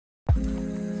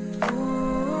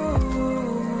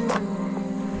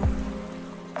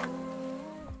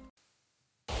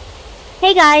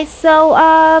Hey guys, so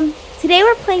today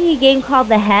we're playing a game called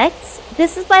The Hex.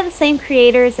 This is by the same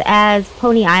creators as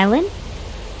Pony Island.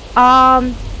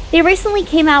 They recently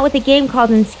came out with a game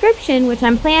called Inscription, which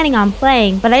I'm planning on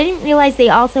playing, but I didn't realize they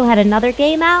also had another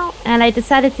game out, and I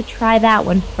decided to try that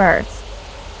one first.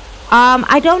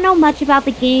 I don't know much about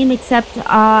the game except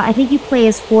I think you play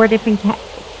as 4 different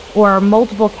or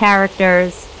multiple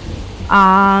characters,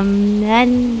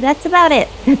 and that's about it.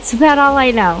 That's about all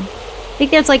I know. I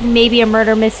think there's like maybe a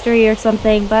murder mystery or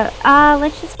something, but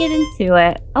let's just get into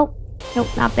it. Oh, nope,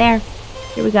 not there.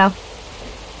 Here we go.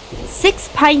 6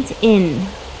 Pint Inn.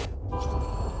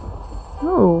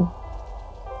 Oh.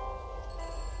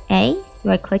 A?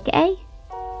 Do I click A?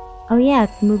 Oh yeah,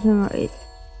 it's moving. Is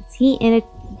he in a?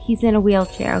 He's in a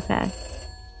wheelchair. Okay.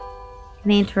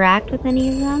 Can I interact with any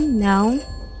of them? No.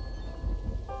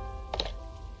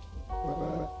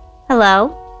 Hello.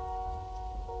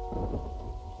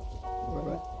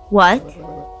 What?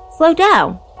 Slow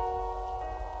down.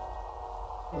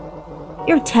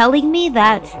 You're telling me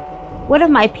that one of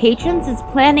my patrons is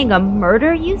planning a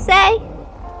murder, you say?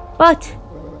 But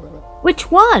which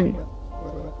one?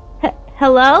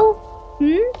 Hello?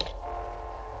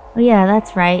 Oh yeah,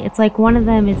 that's right. It's like one of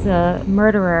them is a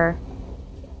murderer.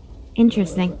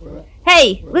 Interesting.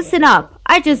 Hey, listen up.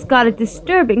 I just got a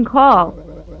disturbing call.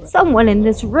 Someone in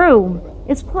this room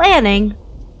is planning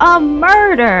a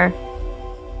murder.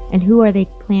 And who are they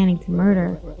planning to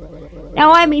murder?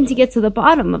 Now I mean to get to the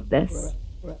bottom of this.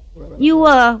 You,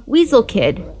 Weasel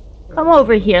kid. Come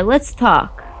over here, let's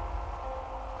talk.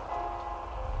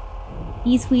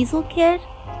 He's Weasel kid?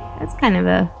 That's kind of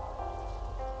a...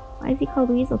 Why is he called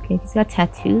Weasel kid? He's got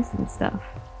tattoos and stuff.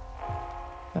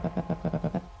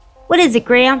 What is it,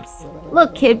 Gramps?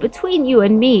 Look, kid, between you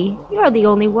and me, you're the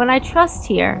only one I trust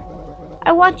here.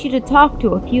 I want you to talk to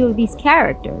a few of these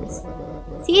characters.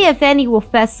 See if any will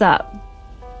fess up.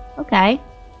 Okay.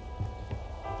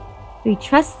 So he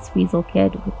trusts Weasel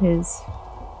Kid with his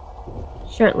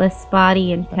shirtless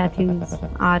body and tattoos.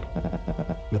 Odd.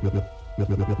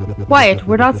 Quiet,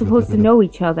 we're not supposed to know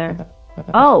each other.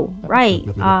 Oh, right.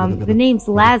 The name's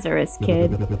Lazarus,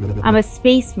 kid. I'm a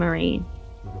space marine.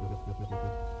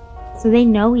 So they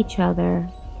know each other.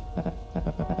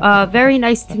 Very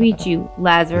nice to meet you,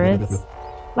 Lazarus.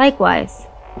 Likewise.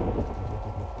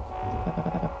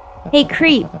 Hey,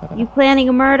 creep, you planning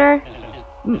a murder?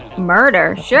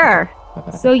 Murder? Sure.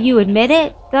 So you admit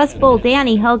it? Dust Bowl,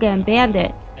 Danny, Helga, and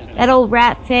Bandit. That old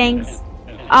rat Fangs.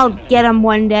 I'll get him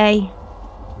one day.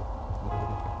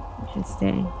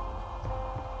 Interesting.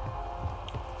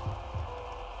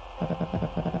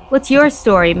 What's your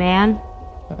story, man?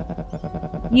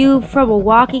 You from a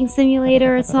walking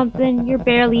simulator or something? You're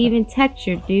barely even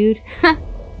textured, dude.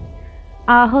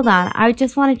 Hold on. I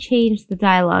just want to change the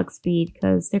dialogue speed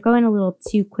because they're going a little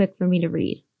too quick for me to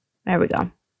read. There we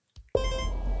go.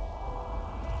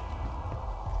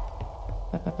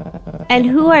 And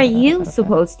who are you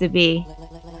supposed to be?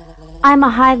 I'm a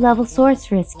high-level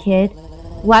sorceress, kid.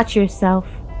 Watch yourself.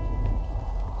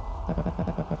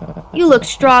 You look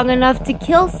strong enough to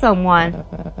kill someone.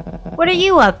 What are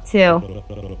you up to?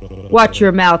 Watch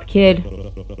your mouth, kid.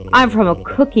 I'm from a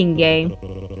cooking game.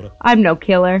 I'm no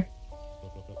killer.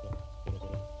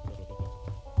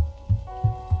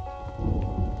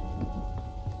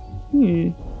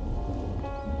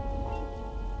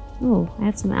 Oh, I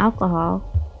have some alcohol.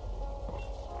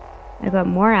 I got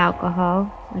more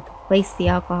alcohol. I can place the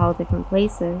alcohol different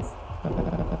places.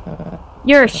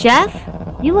 You're a chef?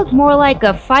 You look more like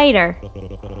a fighter.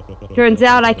 Turns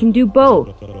out I can do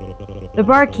both. The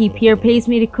barkeep here pays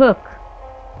me to cook.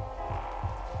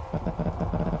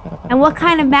 And what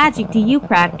kind of magic do you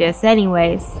practice,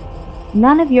 anyways?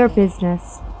 None of your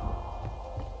business.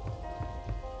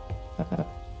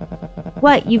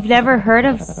 What, you've never heard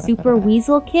of Super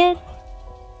Weasel Kid?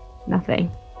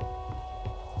 Nothing.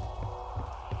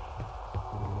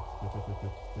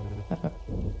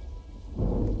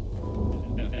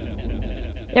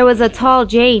 There was a tall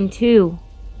Jane, too.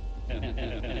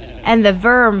 And the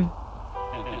Verm.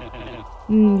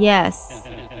 Yes.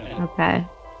 Okay.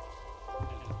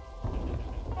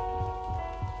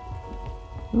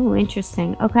 Ooh,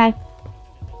 interesting. Okay.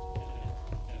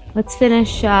 Let's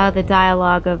finish the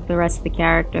dialogue of the rest of the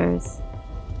characters.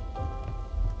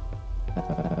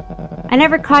 I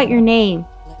never caught your name.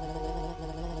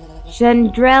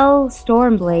 Chandrell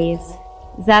Stormblaze.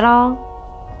 Is that all?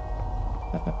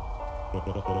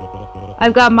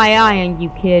 I've got my eye on you,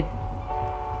 kid.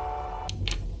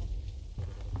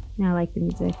 I like the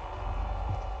music.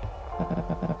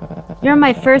 You're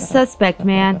my first suspect,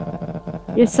 man.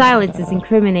 Your silence is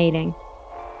incriminating.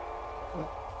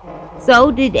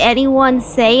 So, did anyone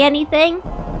say anything?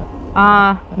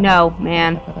 No,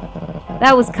 man.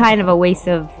 That was kind of a waste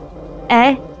of...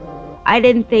 I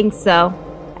didn't think so.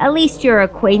 At least you're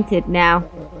acquainted now.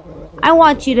 I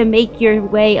want you to make your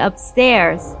way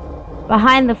upstairs,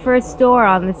 behind the first door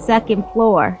on the second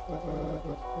floor.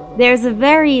 There's a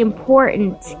very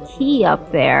important key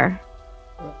up there.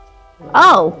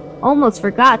 Oh, almost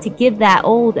forgot to give that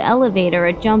old elevator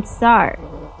a jump start.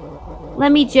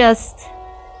 Let me just...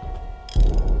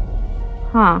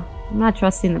 I'm not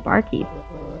trusting the barkeep.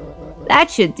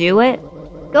 That should do it.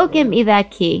 Go get me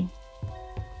that key.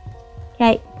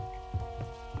 Okay.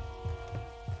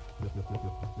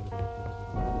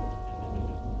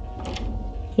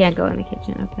 Can't go in the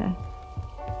kitchen, okay.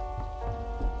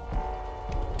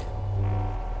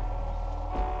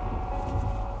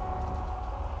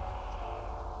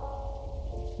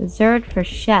 Dessert for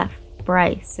Chef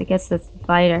Bryce. I guess that's the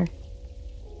fighter.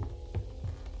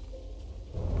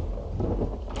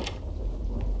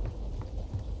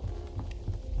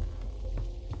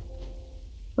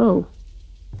 Oh.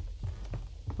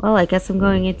 Well, I guess I'm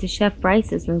going into Chef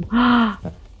Bryce's room.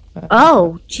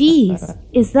 Oh, jeez.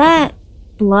 Is that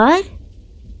blood?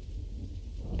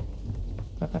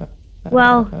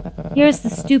 Well, here's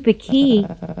the stupid key.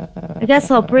 I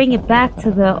guess I'll bring it back to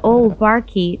the old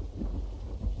barkeep.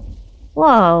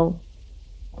 Whoa.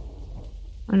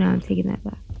 Oh no, I'm taking that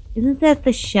back. Isn't that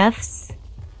the chef's?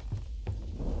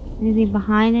 Anything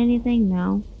behind anything?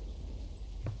 No.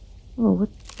 Oh, what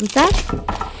was that?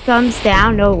 Thumbs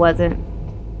down? No, it wasn't.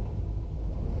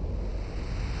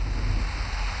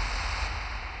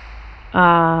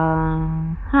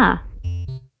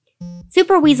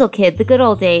 Super Weasel Kid, the good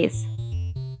old days.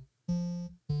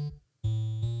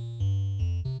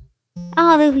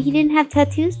 Oh, he didn't have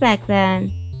tattoos back then.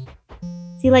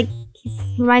 See, like, he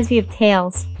reminds me of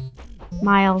Tails.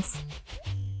 Miles.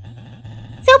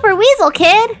 Super Weasel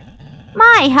Kid!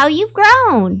 My, how you've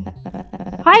grown!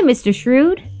 Hi, Mr.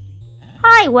 Shrewd.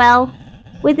 Hi, well,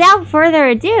 without further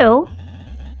ado,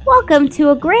 welcome to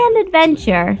a grand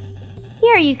adventure.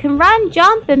 Here you can run,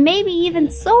 jump, and maybe even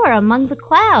soar among the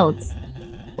clouds.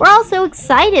 We're all so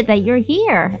excited that you're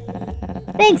here.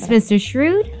 Thanks, Mr.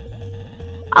 Shrewd.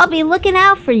 I'll be looking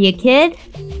out for you, kid.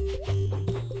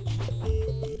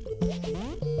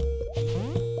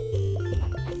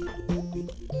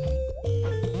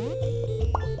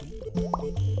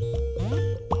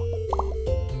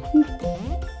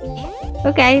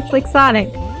 Okay, it's like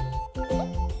Sonic.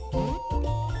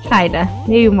 Kinda.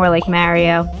 Maybe more like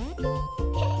Mario.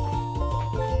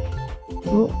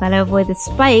 Ooh, gotta avoid the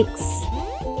spikes.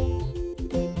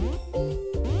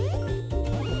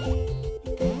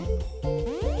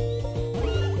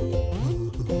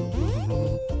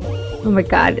 Oh my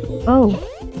god. Oh.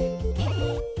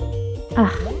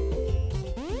 Ah.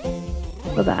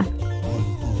 Hold on.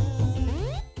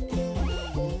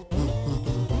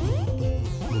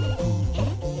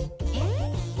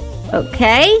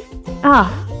 Okay. Ah.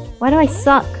 Why do I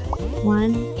suck?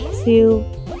 1, 2,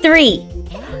 3.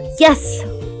 Yes!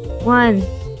 1,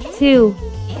 2,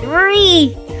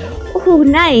 3! Ooh,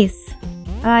 nice!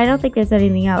 I don't think there's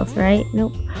anything else, right?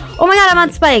 Nope. Oh my god, I'm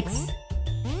on spikes!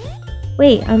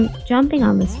 Wait, I'm jumping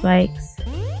on the spikes.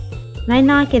 Can I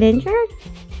not get injured?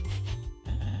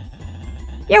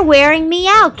 You're wearing me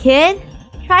out, kid!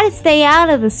 Try to stay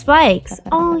out of the spikes.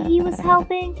 Oh, he was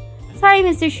helping? Sorry,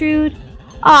 Mr. Shrewd.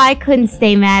 Oh, I couldn't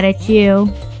stay mad at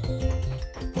you.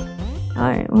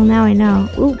 Alright, well now I know.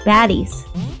 Ooh, baddies.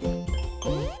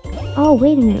 Oh,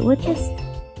 wait a minute, what just...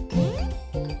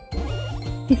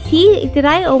 Did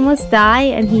I almost die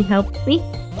and he helped me?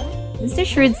 Mr.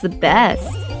 Shrewd's the best.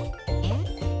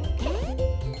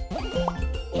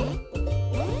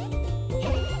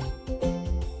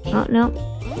 Oh, no.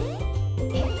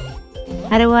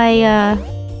 How do I,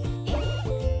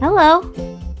 Hello?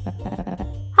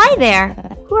 Hi there!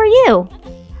 Who are you?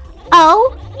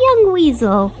 Oh, young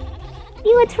Weasel.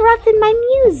 You interrupted my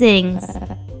musings.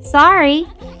 Sorry.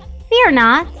 Fear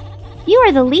not. You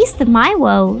are the least of my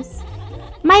woes.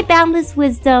 My boundless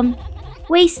wisdom,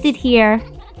 wasted here,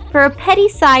 for a petty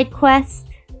side quest.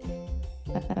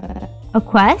 A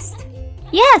quest?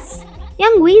 Yes,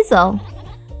 young Weasel.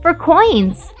 For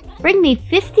coins. Bring me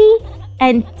 50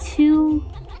 and 2...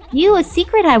 You, a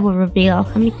secret I will reveal.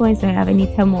 How many coins do I have? I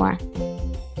need 10 more.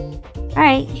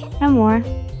 Alright, 10 more.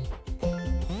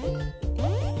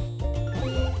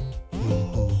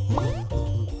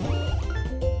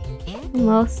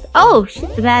 Almost. Oh,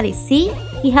 shit, the baddie. See?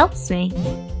 He helps me.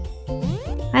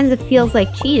 Kinda feels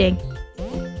like cheating.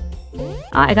 Oh,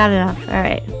 I got enough.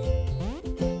 Alright.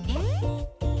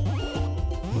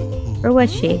 Where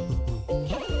was she?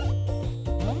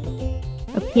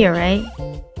 Up here, right?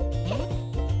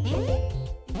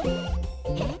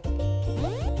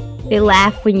 They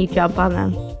laugh when you jump on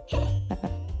them.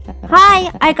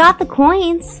 Hi, I got the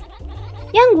coins.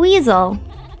 Young Weasel,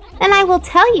 and I will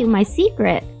tell you my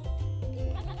secret.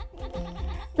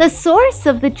 The source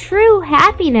of the true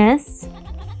happiness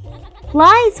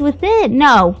lies within.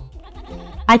 No,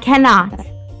 I cannot.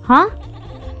 Huh?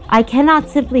 I cannot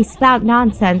simply spout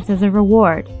nonsense as a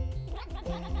reward,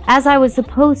 as I was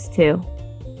supposed to.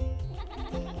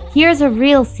 Here's a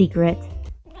real secret.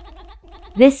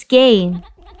 This game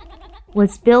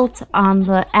was built on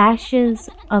the ashes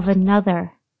of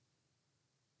another.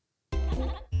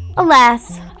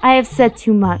 Alas, I have said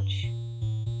too much.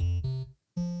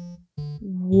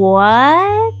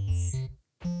 What?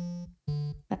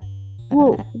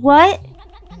 What?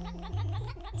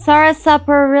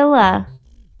 Sarsaparilla.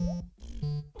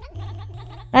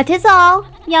 That is all,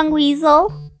 young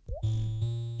Weasel.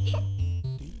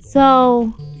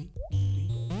 So,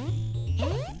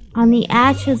 on the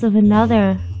ashes of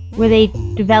another, were they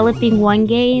developing one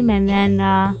game and then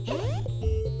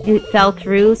it fell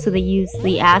through, so they used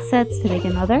the assets to make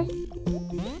another?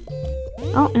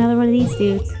 Oh, another one of these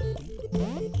dudes.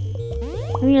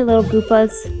 Come here, little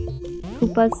Goopas.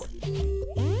 Koopas.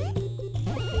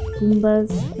 Goombas,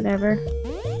 whatever.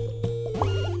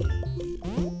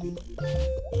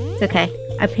 It's okay.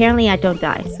 Apparently I don't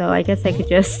die, so I guess I could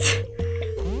just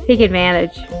take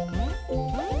advantage.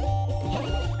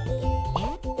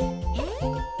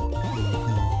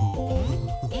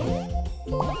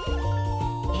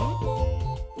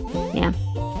 Yeah.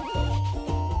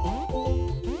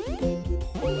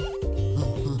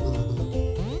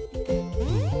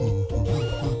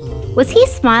 Was he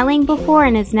smiling before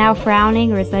and is now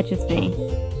frowning, or is that just me?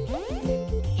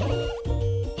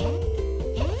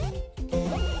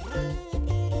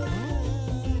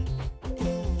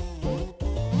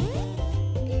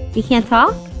 You can't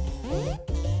talk?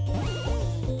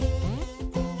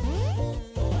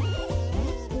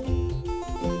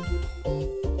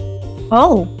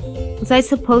 Oh, was I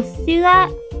supposed to do that?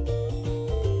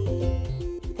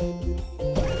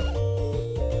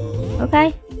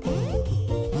 Okay.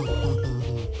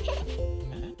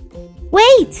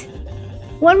 Wait!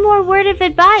 One more word of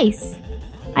advice.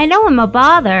 I know I'm a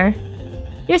bother.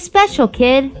 You're special,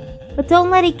 kid, but don't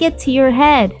let it get to your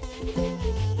head.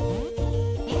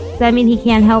 Does that mean he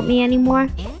can't help me anymore?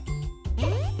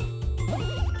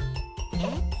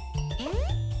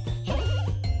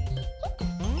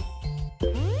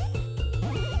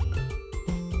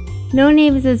 No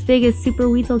name is as big as Super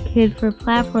Weasel Kid for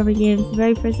platforming games. The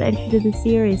very first entry to the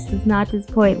series does not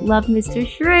disappoint. Love, Mr.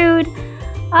 Shrewd.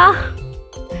 Ah,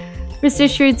 Mr.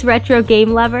 Shrewd's retro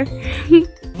game lover.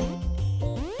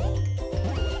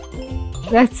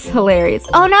 That's hilarious.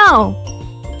 Oh no!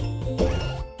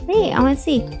 Hey, I want to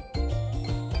see.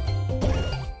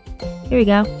 Here we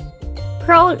go.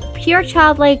 Pure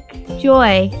childlike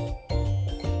joy.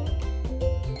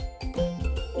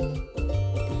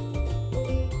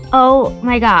 Oh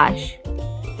my gosh.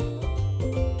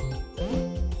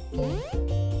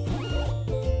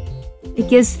 It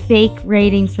gives fake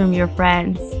ratings from your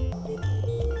friends.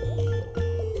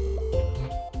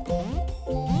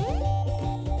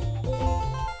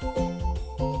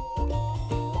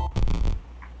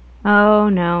 Oh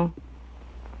no.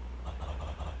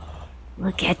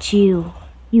 Look at you,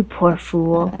 you poor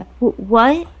fool.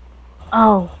 What?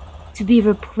 Oh, to be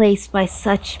replaced by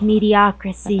such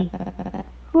mediocrity.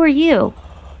 Who are you?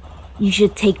 You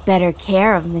should take better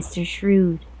care of Mr.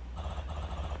 Shrewd.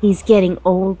 He's getting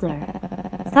older.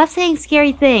 Stop saying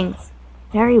scary things.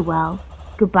 Very well.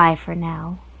 Goodbye for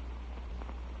now.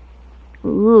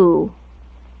 Ooh.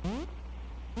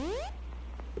 Did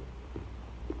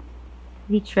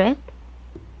he trip?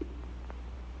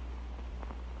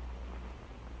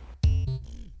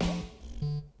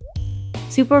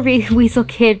 Super Weasel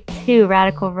Kid 2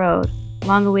 Radical Road.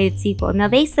 Long-awaited sequel. Now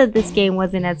they said this game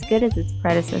wasn't as good as its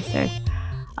predecessor.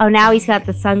 Oh, now he's got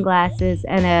the sunglasses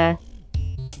and a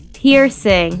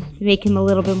piercing to make him a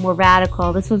little bit more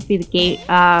radical. This must be the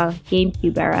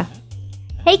GameCube era.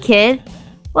 Hey kid,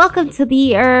 welcome to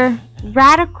the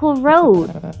Radical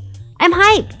Road. I'm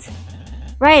hyped.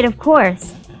 Right, of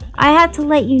course. I had to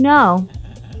let you know.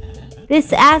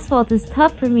 This asphalt is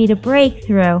tough for me to break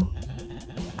through.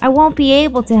 I won't be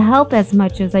able to help as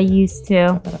much as I used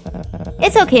to.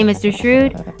 It's okay, Mr.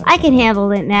 Shrewd. I can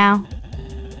handle it now.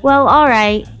 Well,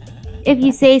 alright. If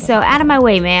you say so. Out of my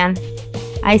way, man.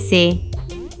 I see.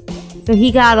 So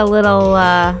he got a little,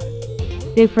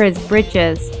 big for his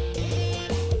britches.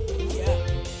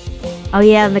 Oh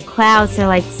yeah, and the clouds are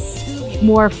like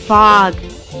more fog.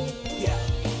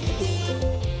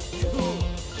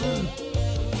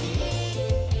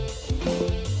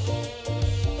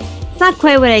 It's not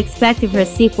quite what I expected for a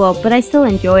sequel, but I still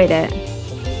enjoyed it.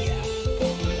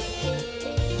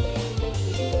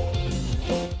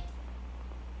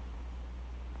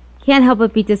 Can't help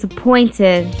but be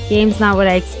disappointed. Game's not what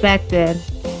I expected.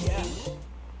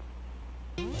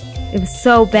 It was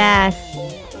so bad.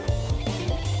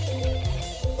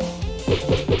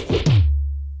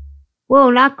 Whoa,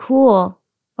 not cool.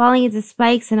 Falling into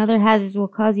spikes and other hazards will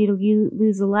cause you to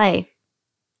lose a life.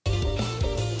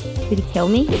 Did he kill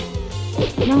me?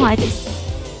 No, I'm just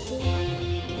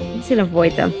gonna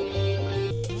avoid them.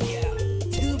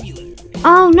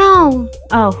 Oh no!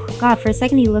 Oh god, for a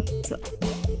second he looked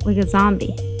like a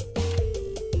zombie.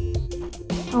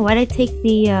 Oh, why'd I take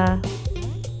the,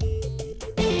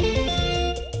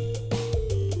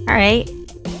 Alright.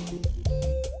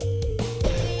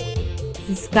 Is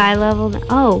the sky level?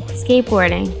 Oh,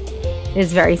 skateboarding. It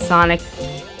is very Sonic.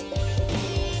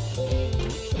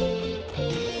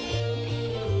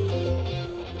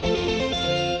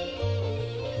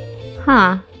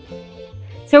 Huh.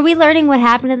 So are we learning what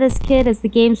happened to this kid? As the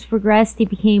games progressed, he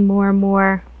became more and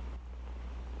more...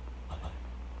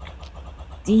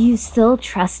 Do you still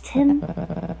trust him?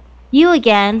 You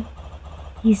again.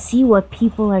 You see what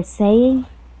people are saying,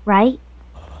 right?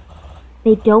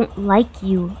 They don't like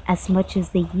you as much as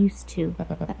they used to.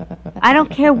 I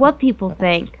don't care what people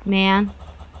think, man.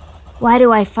 Why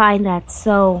do I find that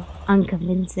so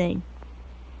unconvincing?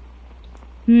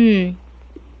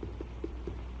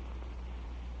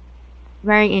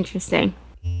 Very interesting.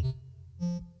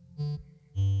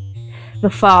 The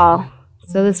Fall.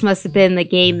 So this must have been the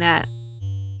game that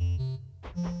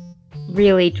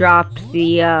really dropped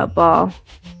the ball.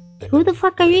 Who the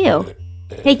fuck are you?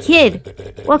 Hey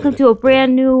kid, welcome to a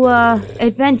brand new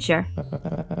adventure.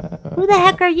 Who the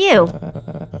heck are you?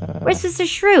 Where's Mr.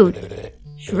 Shrewd?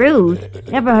 Shrewd?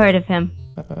 Never heard of him.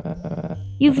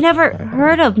 You've never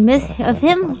heard of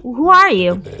him? Who are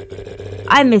you?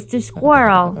 I'm Mr.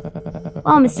 Squirrel.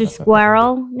 Well, Mr.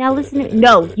 Squirrel, now listen to...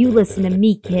 No, you listen to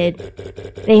me, kid.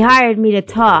 They hired me to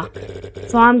talk,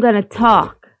 so I'm gonna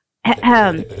talk.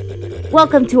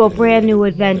 Welcome to a brand new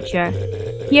adventure.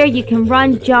 Here you can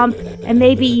run, jump, and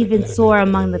maybe even soar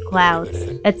among the clouds,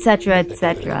 etc.,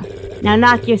 etc. Now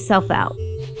knock yourself out.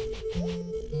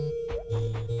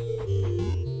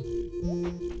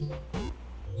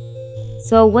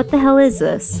 So what the hell is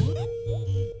this?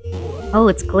 Oh,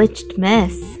 it's Glitched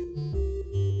Miss.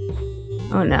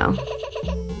 Oh no.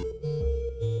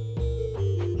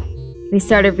 They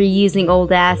started reusing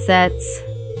old assets.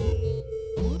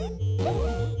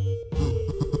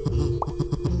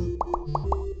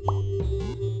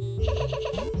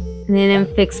 And they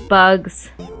didn't fix bugs.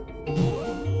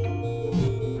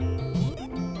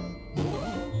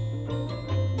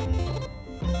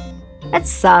 That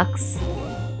sucks.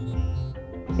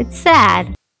 It's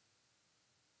sad.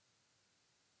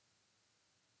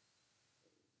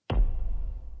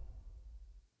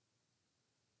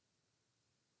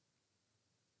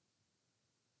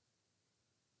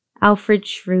 Alfred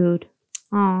Shrewd.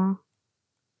 Aww.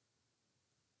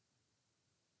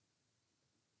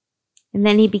 And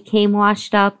then he became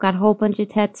washed up, got a whole bunch of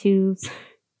tattoos.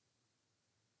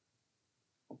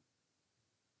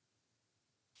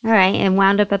 Alright, and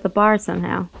wound up at the bar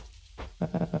somehow.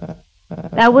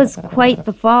 That was quite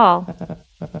the fall.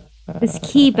 This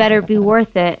key better be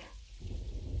worth it.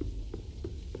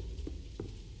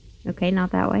 Okay,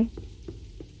 not that way.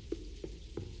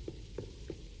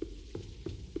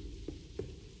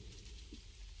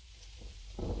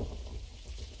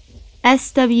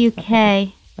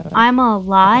 SWK. I'm a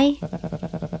lie?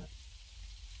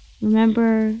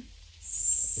 Remember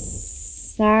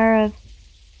Sarah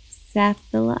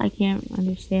Saphila? I can't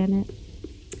understand it.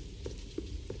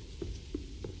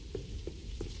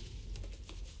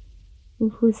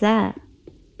 Who's that?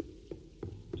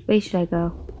 Which way should I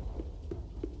go?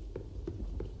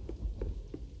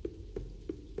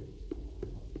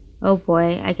 Oh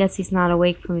boy, I guess he's not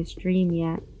awake from his dream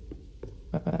yet.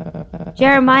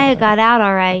 Jeremiah got out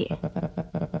alright.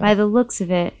 By the looks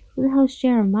of it. Who the hell's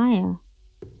Jeremiah?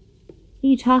 What are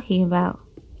you talking about?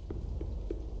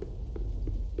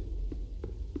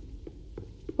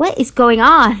 What is going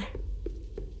on?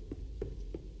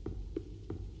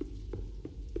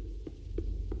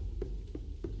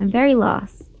 I'm very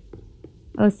lost.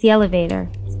 Oh, it's the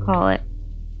elevator. Let's call it.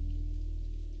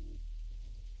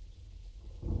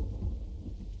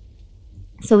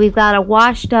 So we've got a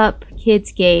washed up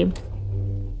kids game.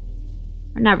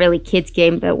 Or not really kids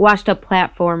game, but washed up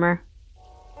platformer,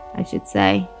 I should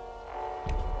say.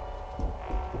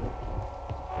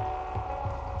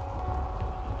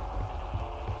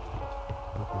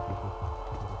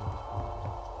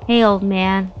 Hey, old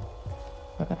man.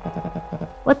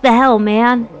 What the hell,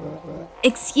 man?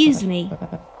 Excuse me.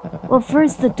 Well,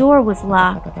 first the door was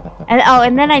locked.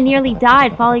 And then I nearly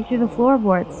died falling through the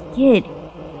floorboards. Kid,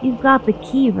 you've got the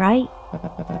key, right?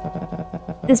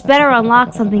 This better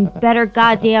unlock something better,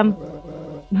 goddamn.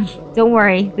 Don't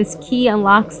worry, this key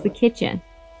unlocks the kitchen.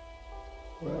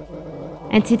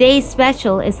 And today's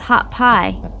special is hot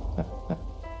pie.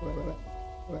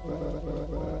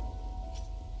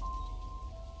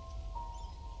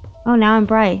 Oh, now I'm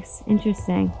Bryce.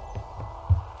 Interesting.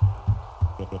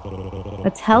 A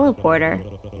teleporter.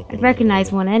 I'd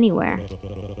recognize one anywhere.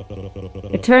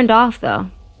 It turned off,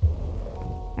 though.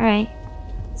 Alright.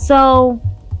 So...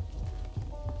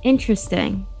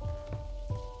 interesting.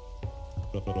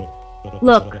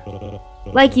 Look,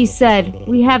 like you said,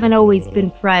 we haven't always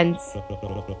been friends.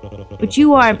 But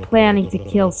you aren't planning to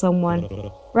kill someone,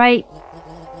 right?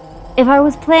 If I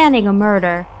was planning a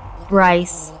murder,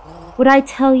 Bryce, would I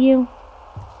tell you?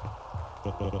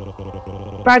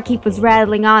 Barkeep was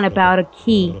rattling on about a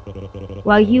key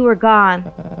while you were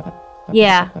gone.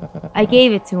 Yeah, I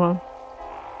gave it to him.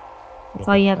 That's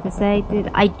all you have to say, dude?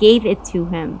 I gave it to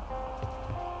him.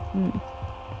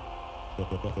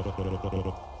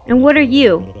 And what are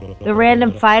you? The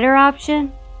random fighter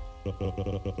option?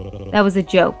 That was a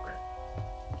joke.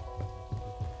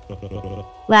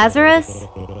 Lazarus?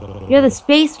 You're the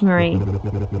Space Marine.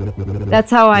 That's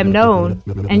how I'm known.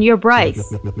 And you're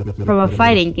Bryce, from a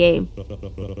fighting game.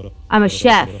 I'm a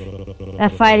chef.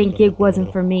 That fighting gig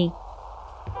wasn't for me.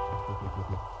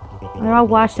 They're all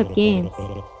washed up games.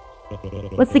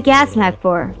 What's the gas mask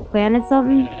for? Planning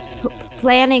something?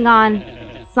 Planning on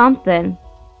something.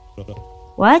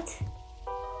 What?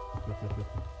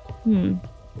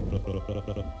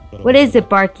 What is it,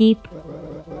 barkeep?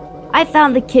 I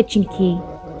found the kitchen key,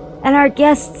 and our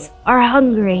guests are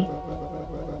hungry.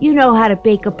 You know how to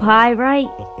bake a pie, right?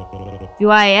 Do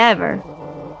I ever?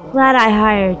 Glad I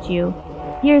hired you.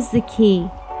 Here's the key.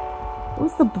 What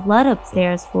was the blood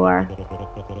upstairs for?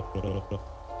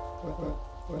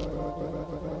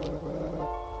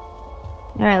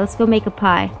 Alright, let's go make a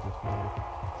pie.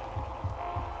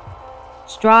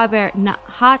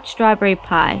 Hot strawberry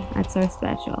pie. That's our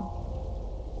special.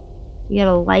 We got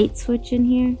a light switch in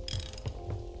here.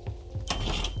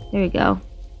 There we go.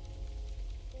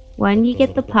 When you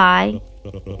get the pie...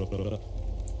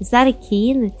 Is that a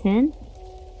key in the tin?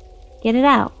 Get it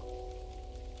out.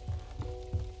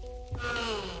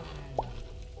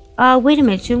 Wait a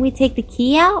minute. Shouldn't we take the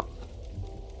key out?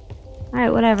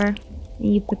 Alright, whatever.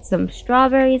 And you put some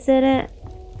strawberries in it.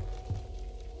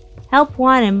 Help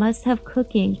wanted, must have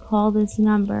cooking. Call this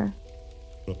number.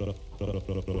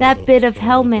 That bit of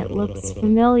helmet looks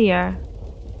familiar.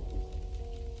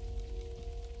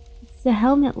 What's the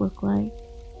helmet look like?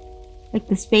 Like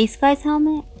the space guy's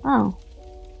helmet? Oh.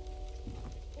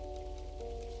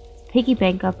 Piggy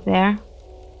bank up there.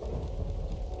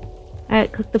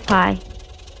 Alright, cook the pie.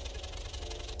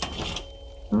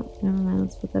 Oh, never mind,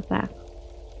 let's put that back.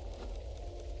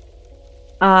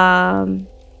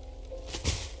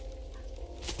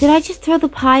 Did I just throw the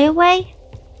pie away?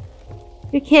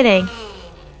 You're kidding.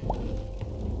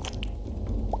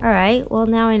 Alright, well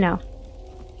now I know.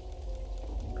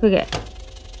 Cook it.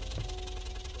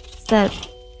 Just that.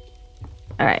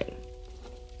 Alright.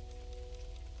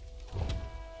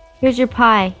 Here's your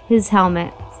pie. His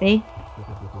helmet. See?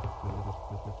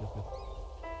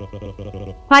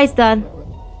 Pie's done.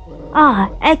 Ah,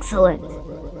 excellent.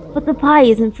 But the pie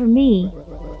isn't for me.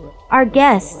 Our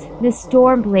guest, Miss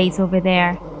Stormblaze over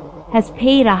there, has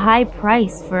paid a high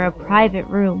price for a private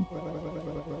room.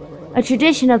 A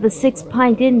tradition of the Six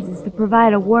Pine Inns is to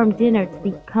provide a warm dinner to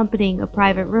the accompanying a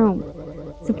private room.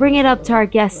 So bring it up to our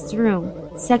guest's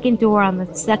room, second door on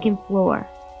the second floor.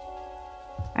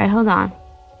 Alright, hold on.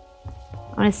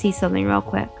 I want to see something real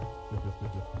quick.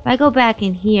 If I go back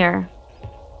in here,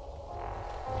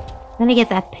 then I get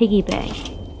that piggy bank.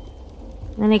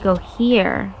 Then I go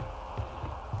here.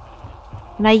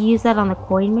 Can I use that on the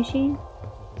coin machine?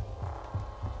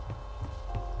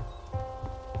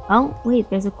 Oh, wait,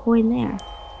 there's a coin there.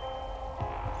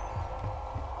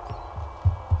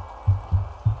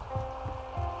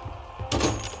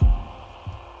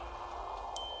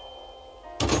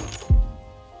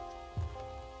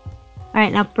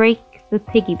 Alright, now break the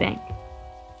piggy bank.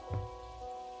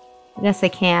 I guess I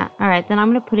can't. Alright, then I'm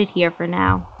gonna put it here for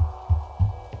now.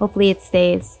 Hopefully it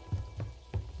stays.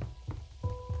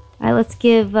 Alright, let's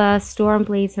give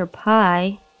Stormblaze her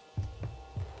pie.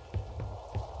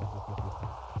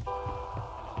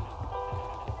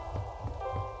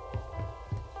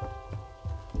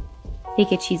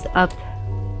 Take it, she's up.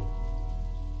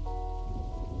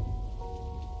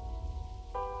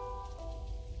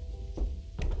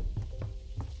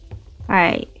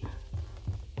 Alright.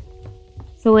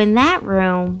 So in that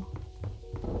room,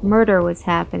 murder was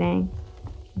happening.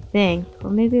 I think. Or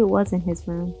maybe it wasn't his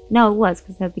room. No, it was,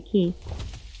 because I have the key.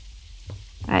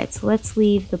 Alright, so let's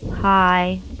leave the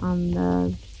pie on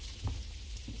the...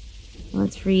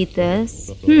 Let's read this.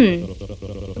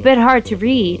 A bit hard to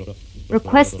read.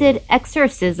 Requested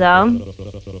exorcism.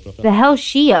 The hell's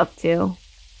she up to?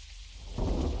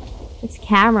 There's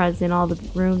cameras in all the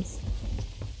rooms.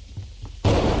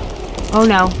 Oh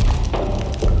no.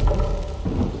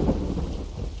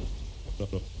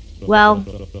 Well,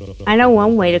 I know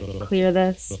one way to clear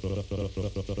this.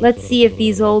 Let's see if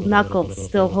these old knuckles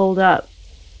still hold up.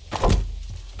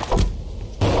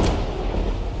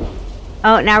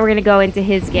 Oh, now we're gonna go into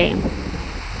his game.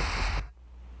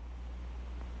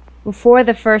 Before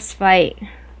the first fight.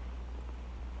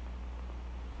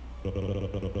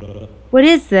 What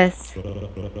is this?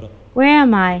 Where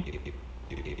am I?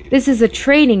 This is a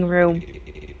training room.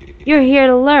 You're here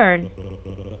to learn.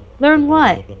 Learn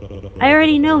what? I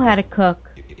already know how to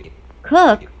cook.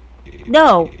 Cook?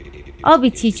 No. I'll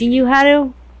be teaching you how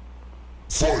to...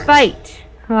 fight.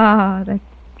 Ah,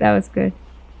 that was good.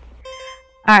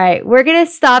 Alright, we're gonna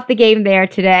stop the game there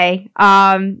today.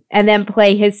 And then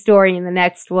play his story in the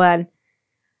next one.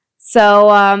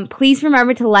 So, please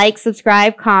remember to like,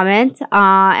 subscribe, comment,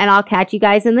 and I'll catch you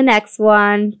guys in the next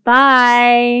one.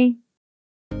 Bye!